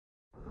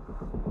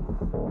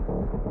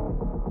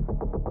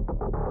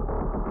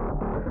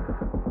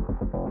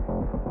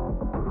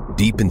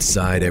Deep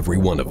inside every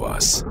one of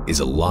us is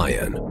a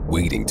lion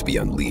waiting to be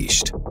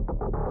unleashed.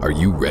 Are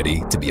you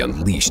ready to be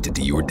unleashed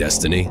into your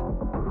destiny?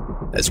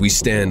 As we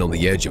stand on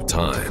the edge of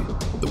time,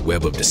 the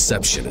web of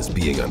deception is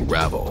being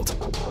unraveled.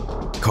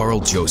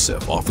 Carl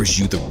Joseph offers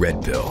you the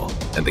red pill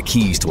and the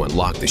keys to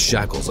unlock the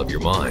shackles of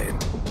your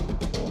mind.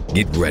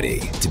 Get ready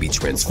to be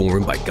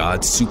transformed by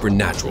God's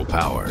supernatural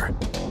power.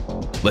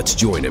 Let's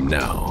join him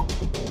now.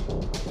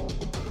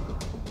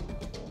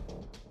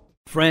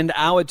 Friend,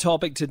 our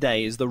topic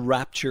today is the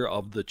rapture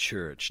of the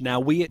church. Now,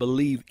 we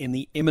believe in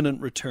the imminent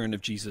return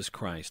of Jesus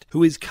Christ,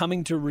 who is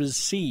coming to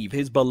receive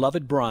his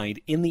beloved bride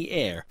in the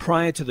air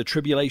prior to the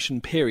tribulation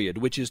period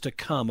which is to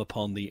come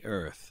upon the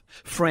earth.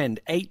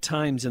 Friend, 8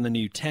 times in the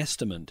New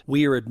Testament,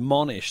 we are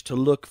admonished to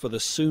look for the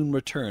soon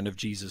return of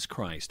Jesus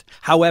Christ.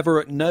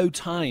 However, at no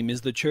time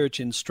is the church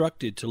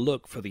instructed to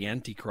look for the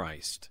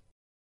Antichrist.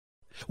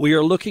 We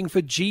are looking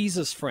for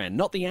Jesus, friend,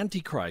 not the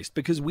Antichrist,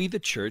 because we, the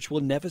church,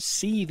 will never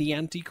see the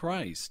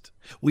Antichrist.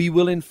 We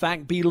will, in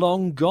fact, be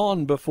long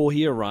gone before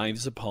he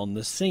arrives upon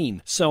the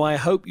scene. So I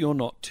hope you're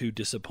not too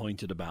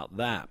disappointed about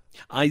that.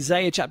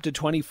 Isaiah chapter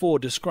 24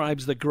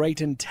 describes the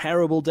great and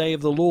terrible day of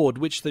the Lord,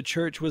 which the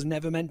church was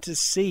never meant to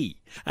see.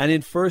 And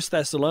in 1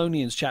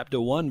 Thessalonians chapter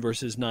 1,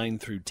 verses 9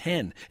 through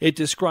 10, it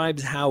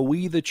describes how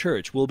we, the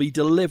church, will be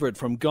delivered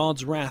from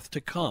God's wrath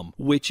to come,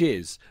 which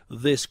is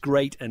this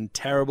great and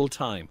terrible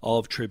time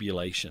of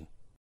tribulation.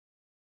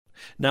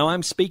 Now,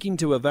 I'm speaking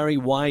to a very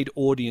wide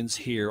audience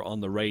here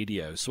on the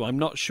radio, so I'm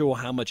not sure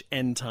how much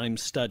end-time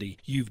study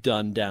you've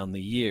done down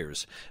the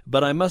years.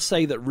 But I must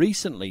say that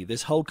recently,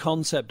 this whole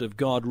concept of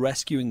God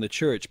rescuing the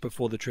church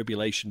before the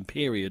tribulation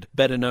period,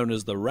 better known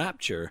as the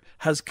Rapture,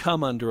 has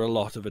come under a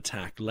lot of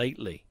attack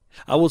lately.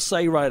 I will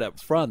say right up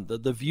front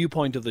that the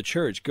viewpoint of the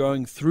church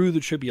going through the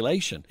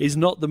tribulation is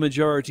not the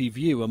majority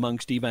view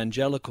amongst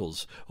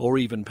evangelicals or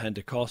even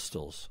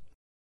Pentecostals.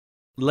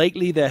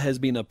 Lately, there has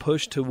been a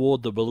push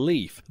toward the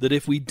belief that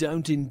if we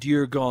don't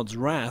endure God's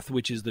wrath,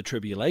 which is the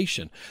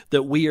tribulation,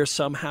 that we are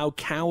somehow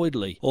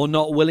cowardly or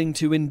not willing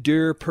to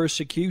endure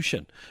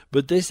persecution.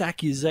 But this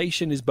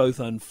accusation is both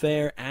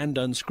unfair and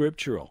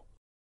unscriptural.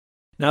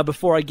 Now,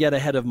 before I get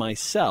ahead of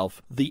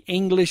myself, the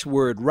English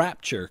word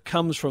rapture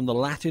comes from the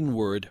Latin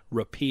word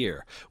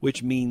rapere,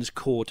 which means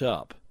caught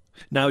up.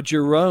 Now,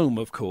 Jerome,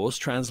 of course,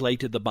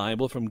 translated the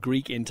Bible from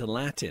Greek into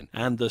Latin,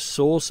 and the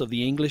source of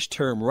the English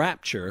term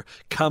rapture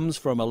comes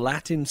from a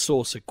Latin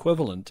source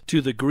equivalent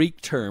to the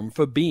Greek term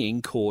for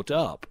being caught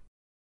up.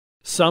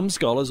 Some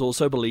scholars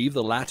also believe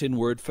the Latin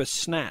word for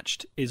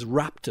snatched is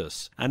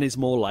raptus, and is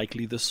more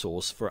likely the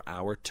source for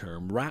our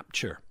term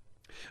rapture.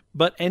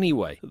 But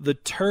anyway, the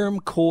term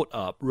caught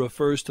up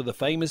refers to the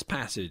famous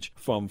passage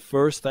from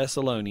 1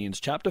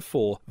 Thessalonians chapter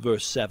 4,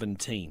 verse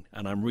 17,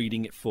 and I'm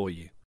reading it for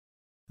you.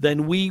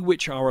 Then we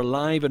which are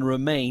alive and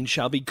remain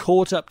shall be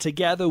caught up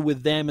together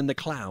with them in the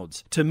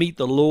clouds, to meet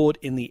the Lord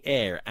in the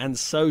air, and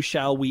so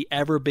shall we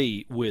ever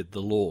be with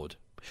the Lord.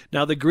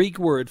 Now the Greek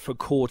word for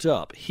caught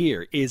up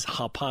here is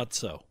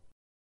harpazo.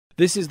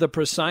 This is the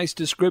precise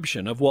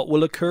description of what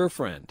will occur,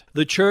 friend.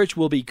 The church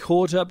will be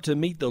caught up to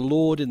meet the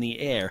Lord in the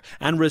air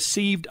and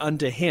received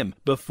unto him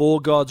before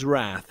God's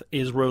wrath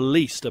is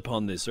released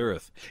upon this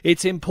earth.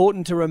 It's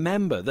important to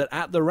remember that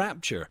at the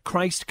rapture,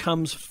 Christ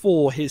comes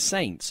for his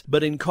saints,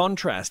 but in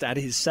contrast, at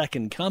his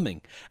second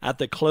coming, at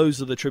the close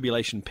of the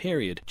tribulation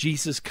period,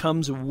 Jesus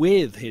comes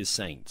with his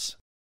saints.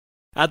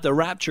 At the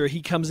rapture,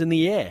 he comes in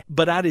the air,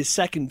 but at his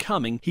second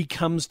coming, he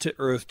comes to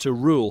earth to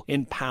rule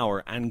in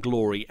power and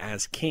glory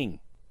as king.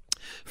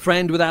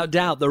 Friend, without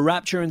doubt, the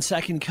rapture and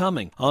second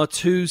coming are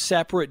 2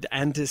 separate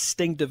and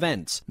distinct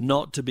events,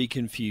 not to be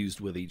confused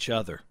with each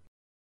other.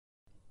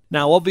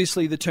 Now,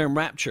 obviously, the term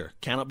rapture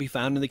cannot be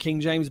found in the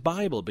King James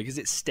Bible because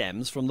it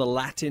stems from the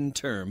Latin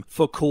term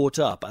for caught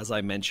up, as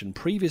I mentioned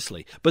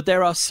previously. But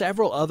there are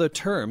several other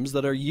terms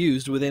that are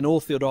used within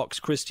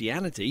Orthodox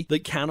Christianity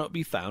that cannot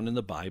be found in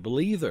the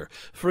Bible either.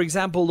 For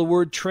example, the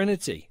word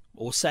Trinity,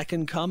 or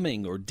second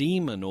coming, or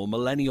demon, or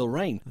millennial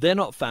reign, they're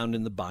not found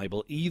in the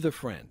Bible either,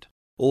 friend,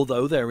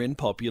 although they're in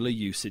popular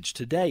usage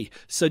today.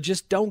 So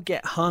just don't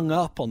get hung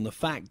up on the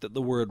fact that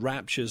the word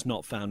rapture is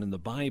not found in the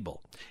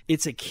Bible.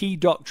 It's a key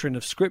doctrine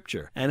of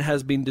Scripture and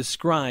has been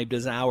described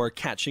as our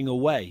catching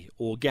away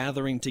or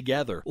gathering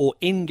together or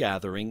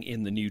ingathering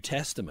in the New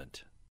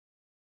Testament.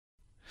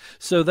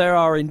 So there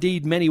are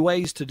indeed many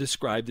ways to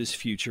describe this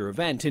future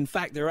event. In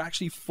fact, there are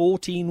actually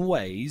 14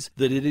 ways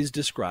that it is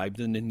described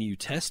in the New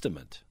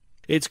Testament.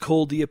 It's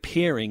called the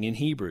appearing in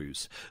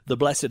Hebrews, the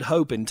blessed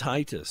hope in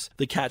Titus,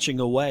 the catching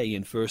away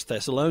in 1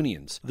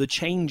 Thessalonians, the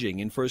changing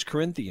in 1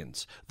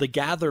 Corinthians, the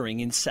gathering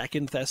in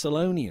 2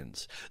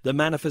 Thessalonians, the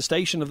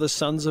manifestation of the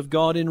sons of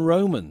God in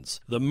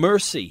Romans, the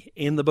mercy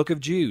in the book of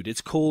Jude.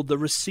 It's called the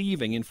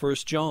receiving in 1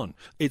 John.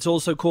 It's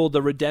also called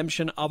the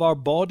redemption of our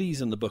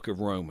bodies in the book of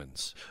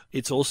Romans.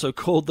 It's also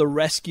called the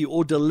rescue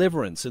or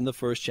deliverance in the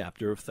 1st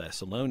chapter of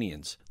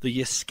Thessalonians,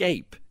 the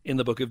escape in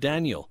the book of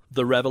Daniel,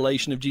 the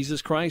revelation of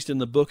Jesus Christ in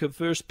the book of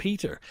 1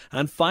 Peter,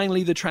 and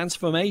finally the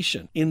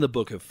transformation in the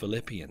book of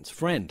Philippians.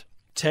 Friend,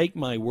 Take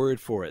my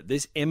word for it,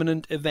 this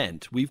imminent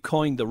event we've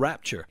coined the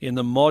rapture in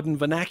the modern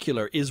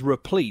vernacular is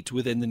replete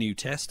within the New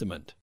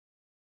Testament.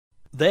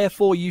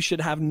 Therefore, you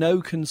should have no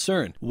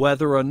concern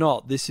whether or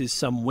not this is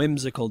some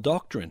whimsical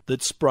doctrine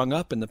that sprung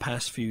up in the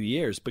past few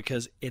years,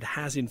 because it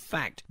has in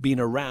fact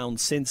been around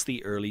since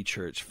the early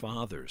church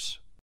fathers.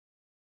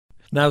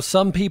 Now,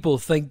 some people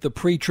think the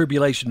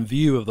pre-tribulation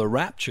view of the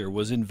rapture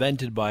was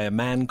invented by a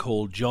man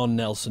called John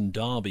Nelson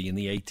Darby in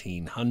the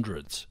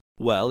 1800s.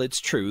 Well, it's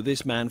true,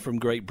 this man from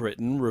Great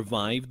Britain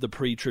revived the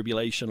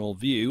pre-tribulational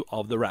view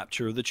of the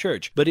rapture of the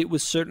church, but it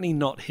was certainly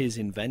not his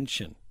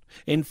invention.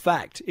 In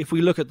fact, if we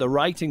look at the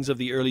writings of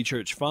the early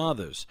church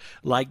fathers,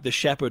 like the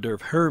Shepherd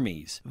of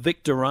Hermes,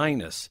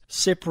 Victorinus,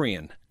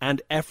 Cyprian,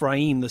 and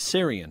Ephraim the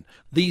Syrian,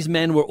 these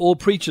men were all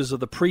preachers of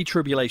the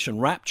pre-tribulation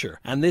rapture,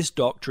 and this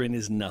doctrine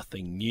is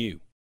nothing new.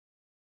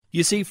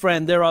 You see,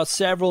 friend, there are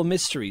several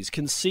mysteries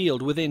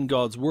concealed within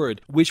God's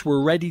Word which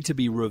were ready to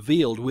be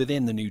revealed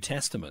within the New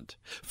Testament.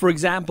 For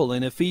example,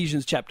 in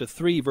Ephesians chapter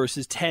 3,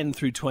 verses 10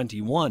 through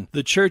 21,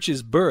 the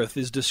church's birth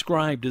is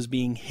described as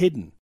being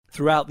hidden.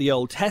 Throughout the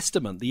Old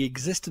Testament, the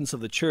existence of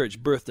the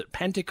church birthed at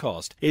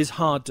Pentecost is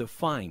hard to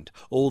find,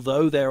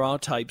 although there are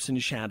types and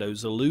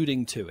shadows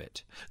alluding to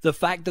it. The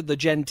fact that the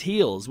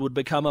Gentiles would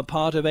become a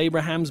part of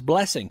Abraham's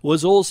blessing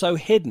was also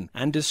hidden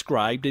and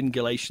described in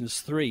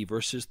Galatians 3,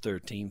 verses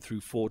 13 through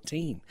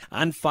 14.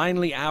 And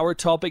finally, our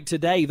topic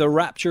today, the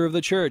rapture of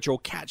the church, or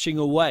catching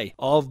away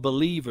of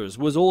believers,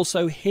 was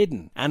also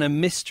hidden and a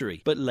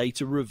mystery, but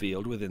later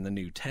revealed within the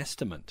New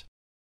Testament.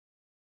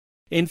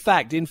 In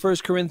fact, in 1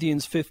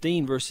 Corinthians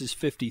 15, verses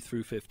 50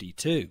 through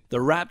 52,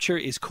 the rapture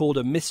is called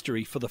a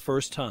mystery for the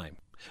first time.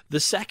 The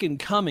second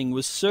coming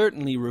was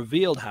certainly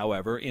revealed,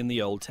 however, in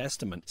the Old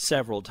Testament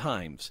several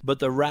times, but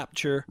the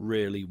rapture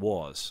rarely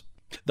was.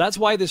 That's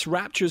why this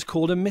rapture is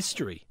called a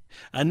mystery.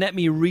 And let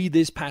me read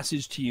this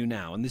passage to you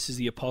now, and this is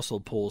the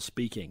Apostle Paul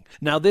speaking.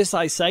 Now this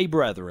I say,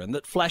 brethren,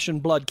 that flesh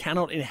and blood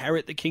cannot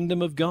inherit the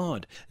kingdom of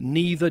God,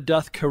 neither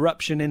doth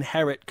corruption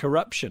inherit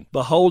corruption.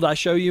 Behold, I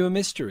show you a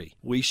mystery.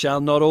 We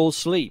shall not all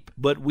sleep,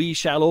 but we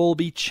shall all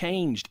be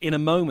changed in a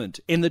moment,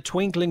 in the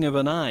twinkling of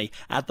an eye,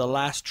 at the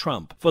last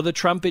trump. For the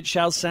trumpet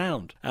shall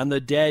sound, and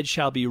the dead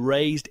shall be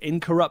raised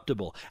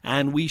incorruptible,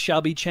 and we shall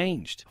be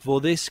changed.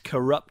 For this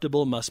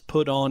corruptible must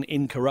put on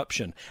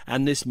incorruption,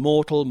 and this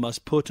mortal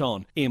must put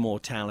on immortality.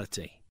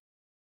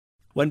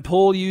 When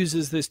Paul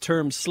uses this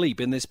term sleep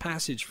in this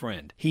passage,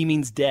 friend, he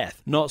means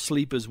death, not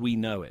sleep as we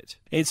know it.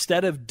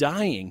 Instead of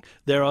dying,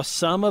 there are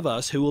some of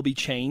us who will be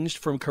changed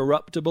from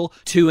corruptible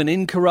to an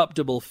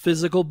incorruptible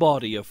physical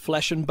body of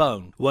flesh and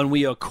bone when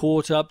we are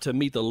caught up to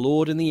meet the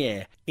Lord in the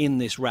air in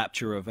this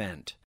rapture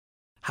event.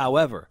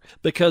 However,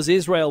 because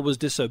Israel was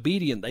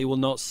disobedient, they will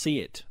not see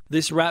it.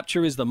 This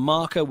rapture is the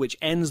marker which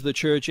ends the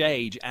church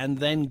age, and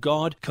then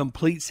God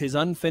completes his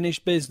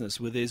unfinished business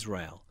with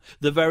Israel.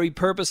 The very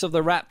purpose of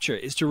the rapture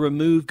is to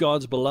remove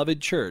God's beloved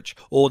church,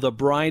 or the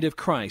bride of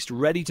Christ,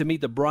 ready to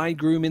meet the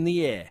bridegroom in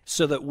the air,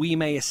 so that we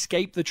may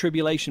escape the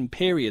tribulation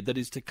period that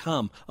is to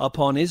come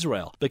upon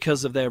Israel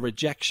because of their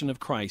rejection of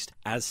Christ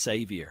as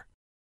Savior.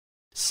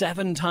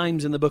 7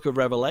 times in the book of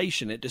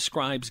Revelation, it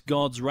describes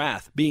God's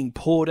wrath being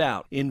poured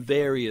out in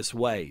various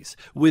ways,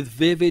 with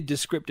vivid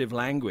descriptive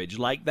language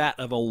like that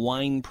of a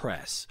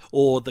winepress,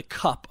 or the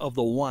cup of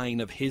the wine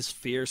of his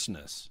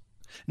fierceness.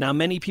 Now,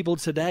 many people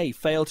today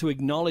fail to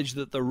acknowledge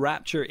that the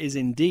rapture is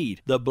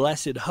indeed the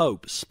blessed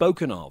hope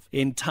spoken of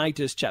in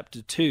Titus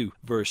chapter 2,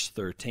 verse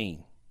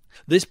 13.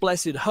 This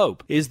blessed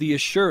hope is the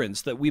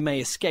assurance that we may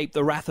escape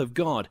the wrath of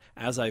God,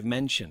 as I've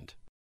mentioned.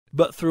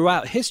 But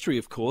throughout history,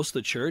 of course,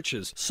 the church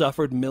has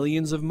suffered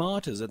millions of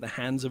martyrs at the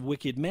hands of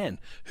wicked men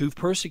who've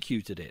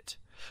persecuted it.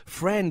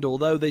 Friend,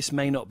 although this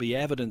may not be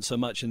evident so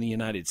much in the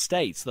United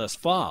States thus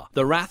far,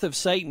 the wrath of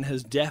Satan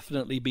has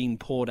definitely been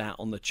poured out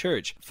on the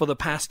church for the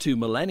past 2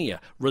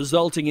 millennia,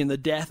 resulting in the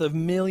death of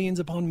millions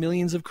upon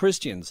millions of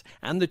Christians,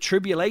 and the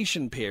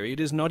tribulation period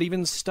is not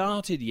even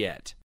started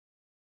yet.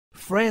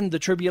 Friend, the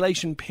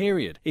tribulation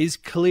period is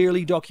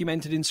clearly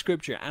documented in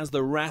Scripture as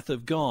the wrath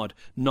of God,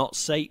 not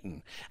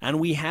Satan. And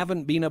we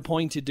haven't been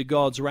appointed to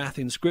God's wrath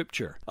in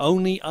Scripture.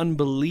 Only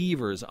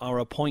unbelievers are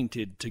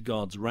appointed to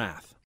God's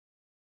wrath.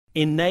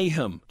 In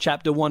Nahum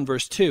chapter 1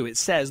 verse 2, it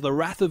says the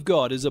wrath of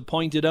God is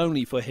appointed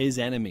only for his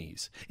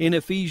enemies. In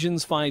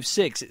Ephesians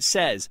 5:6, it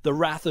says the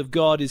wrath of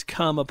God is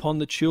come upon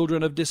the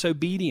children of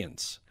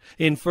disobedience.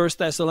 In 1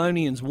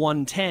 Thessalonians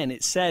 1:10,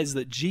 it says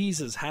that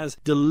Jesus has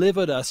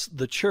delivered us,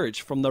 the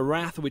church, from the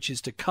wrath which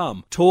is to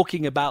come,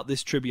 talking about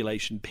this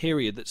tribulation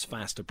period that's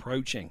fast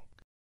approaching.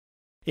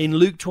 In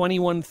Luke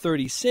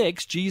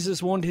 21:36,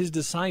 Jesus warned his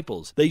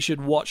disciples they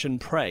should watch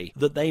and pray,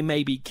 that they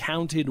may be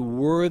counted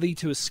worthy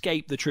to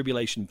escape the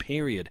tribulation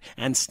period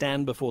and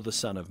stand before the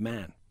Son of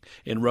Man.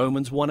 In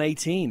Romans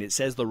 1:18, it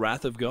says the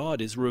wrath of God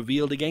is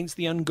revealed against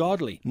the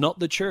ungodly, not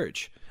the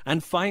church.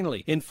 And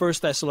finally, in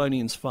 1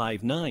 Thessalonians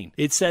 5:9,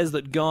 it says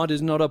that God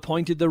has not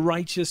appointed the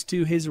righteous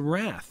to his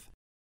wrath.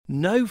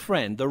 No,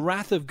 friend, the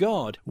wrath of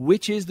God,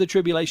 which is the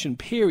tribulation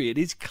period,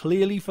 is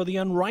clearly for the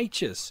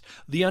unrighteous,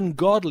 the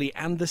ungodly,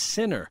 and the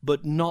sinner,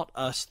 but not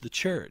us, the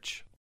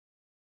church.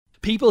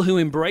 People who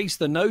embrace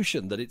the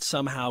notion that it's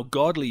somehow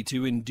godly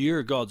to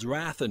endure God's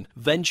wrath and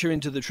venture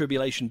into the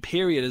tribulation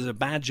period as a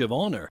badge of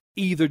honor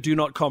either do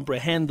not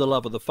comprehend the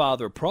love of the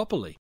Father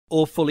properly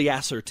or fully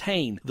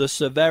ascertain the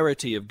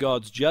severity of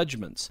God's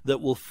judgments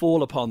that will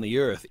fall upon the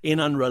earth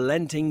in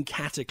unrelenting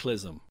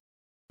cataclysm.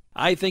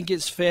 I think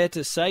it's fair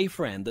to say,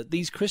 friend, that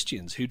these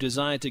Christians who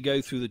desire to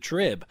go through the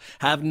trib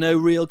have no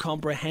real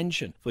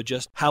comprehension for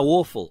just how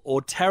awful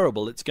or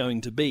terrible it's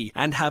going to be,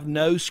 and have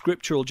no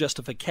scriptural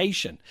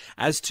justification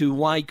as to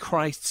why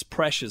Christ's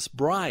precious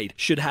bride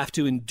should have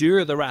to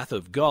endure the wrath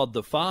of God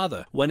the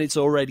Father when it's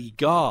already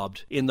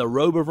garbed in the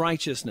robe of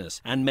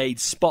righteousness and made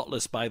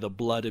spotless by the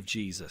blood of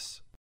Jesus.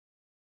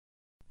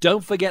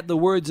 Don't forget the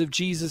words of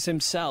Jesus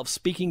himself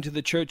speaking to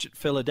the church at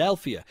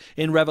Philadelphia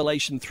in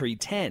Revelation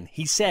 3:10.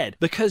 He said,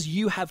 "Because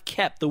you have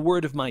kept the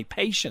word of my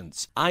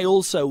patience, I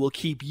also will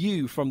keep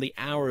you from the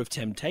hour of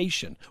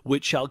temptation,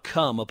 which shall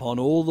come upon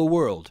all the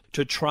world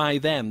to try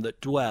them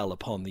that dwell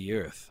upon the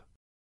earth."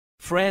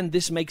 Friend,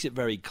 this makes it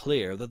very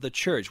clear that the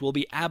church will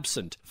be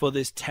absent for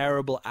this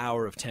terrible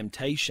hour of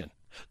temptation.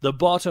 The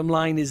bottom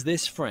line is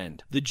this,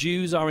 friend. The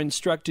Jews are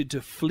instructed to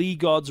flee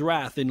God's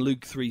wrath in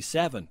Luke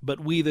 3:7,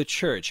 but we, the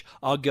church,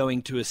 are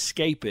going to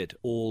escape it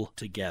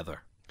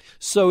altogether.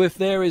 So if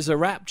there is a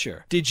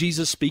rapture, did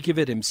Jesus speak of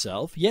it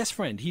himself? Yes,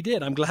 friend, he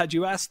did. I'm glad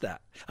you asked that.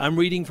 I'm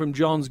reading from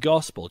John's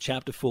Gospel,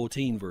 chapter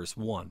 14, verse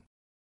 1.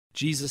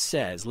 Jesus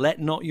says,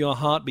 "Let not your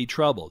heart be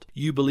troubled.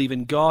 You believe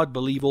in God,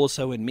 believe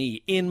also in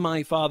me. In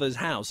my Father's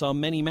house are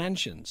many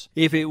mansions.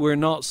 If it were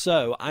not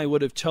so, I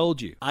would have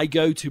told you. I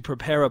go to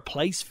prepare a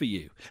place for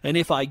you. And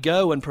if I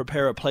go and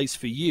prepare a place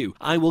for you,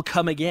 I will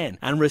come again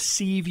and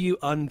receive you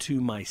unto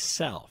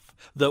myself,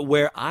 that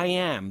where I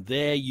am,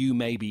 there you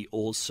may be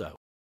also."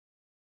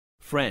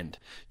 Friend,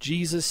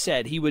 Jesus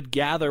said he would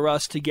gather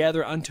us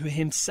together unto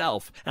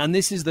himself, and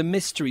this is the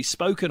mystery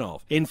spoken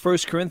of in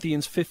 1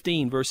 Corinthians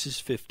 15, verses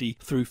 50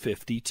 through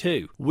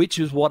 52, which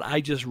is what I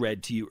just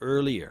read to you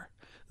earlier.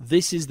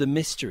 This is the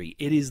mystery.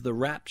 It is the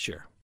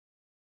rapture.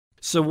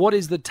 So what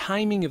is the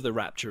timing of the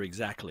rapture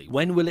exactly?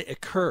 When will it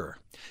occur?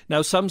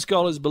 Now, some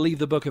scholars believe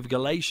the book of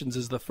Galatians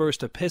is the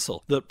first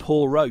epistle that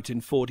Paul wrote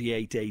in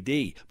 48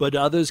 AD, but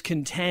others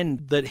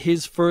contend that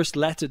his first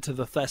letter to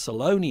the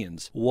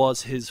Thessalonians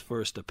was his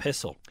first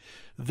epistle.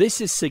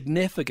 This is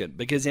significant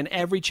because in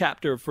every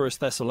chapter of 1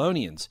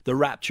 Thessalonians, the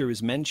rapture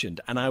is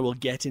mentioned, and I will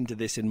get into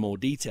this in more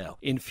detail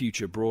in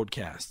future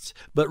broadcasts.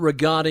 But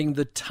regarding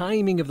the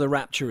timing of the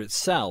rapture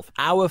itself,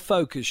 our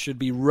focus should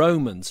be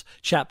Romans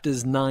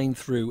chapters 9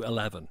 through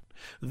 11.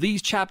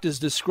 These chapters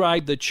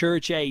describe the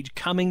church age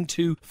coming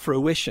to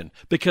fruition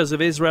because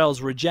of Israel's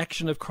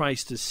rejection of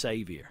Christ as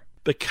Savior.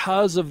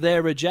 Because of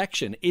their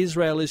rejection,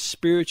 Israel is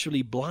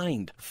spiritually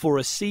blind for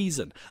a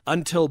season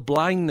until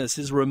blindness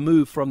is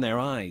removed from their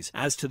eyes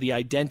as to the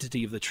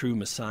identity of the true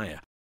Messiah.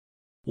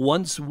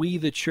 Once we,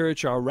 the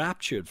church, are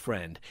raptured,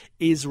 friend,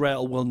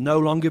 Israel will no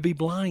longer be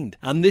blind.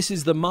 And this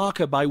is the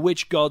marker by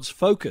which God's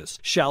focus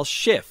shall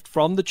shift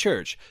from the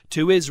church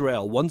to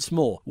Israel once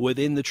more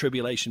within the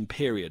tribulation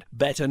period,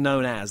 better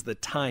known as the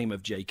time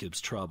of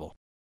Jacob's trouble.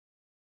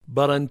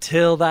 But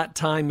until that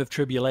time of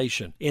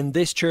tribulation, in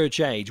this church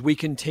age, we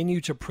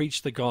continue to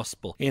preach the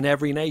gospel in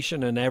every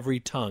nation and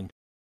every tongue.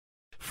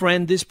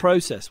 Friend, this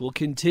process will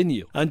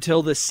continue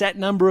until the set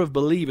number of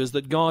believers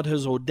that God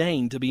has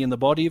ordained to be in the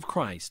body of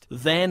Christ.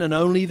 Then and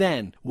only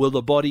then will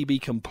the body be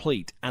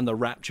complete and the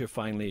rapture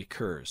finally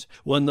occurs.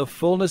 When the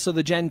fullness of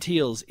the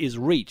Gentiles is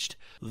reached,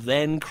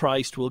 then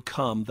Christ will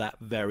come that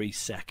very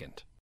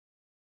second.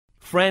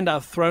 Friend,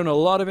 I've thrown a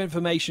lot of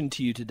information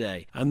to you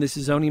today, and this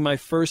is only my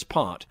first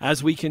part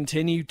as we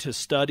continue to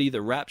study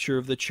the rapture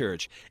of the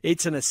church.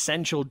 It's an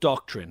essential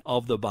doctrine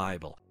of the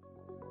Bible.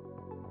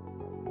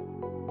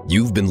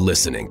 You've been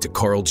listening to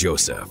Carl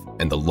Joseph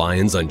and the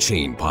Lions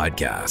Unchained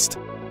podcast.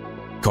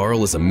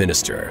 Carl is a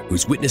minister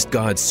who's witnessed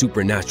God's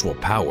supernatural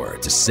power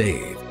to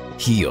save,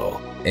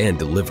 heal, and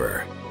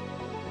deliver.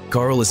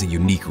 Carl is a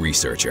unique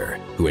researcher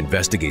who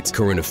investigates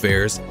current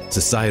affairs,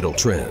 societal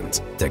trends,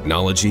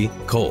 technology,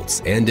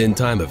 cults, and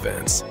end-time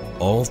events,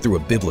 all through a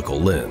biblical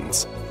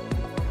lens.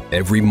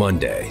 Every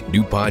Monday,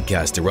 new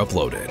podcasts are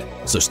uploaded,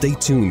 so stay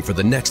tuned for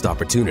the next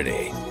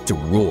opportunity to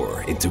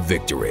roar into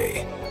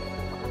victory.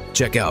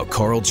 Check out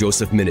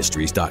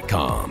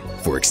carljosephministries.com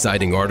for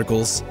exciting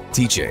articles,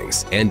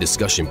 teachings, and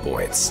discussion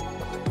points.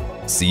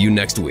 See you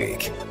next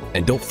week,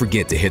 and don't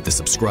forget to hit the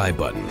subscribe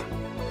button.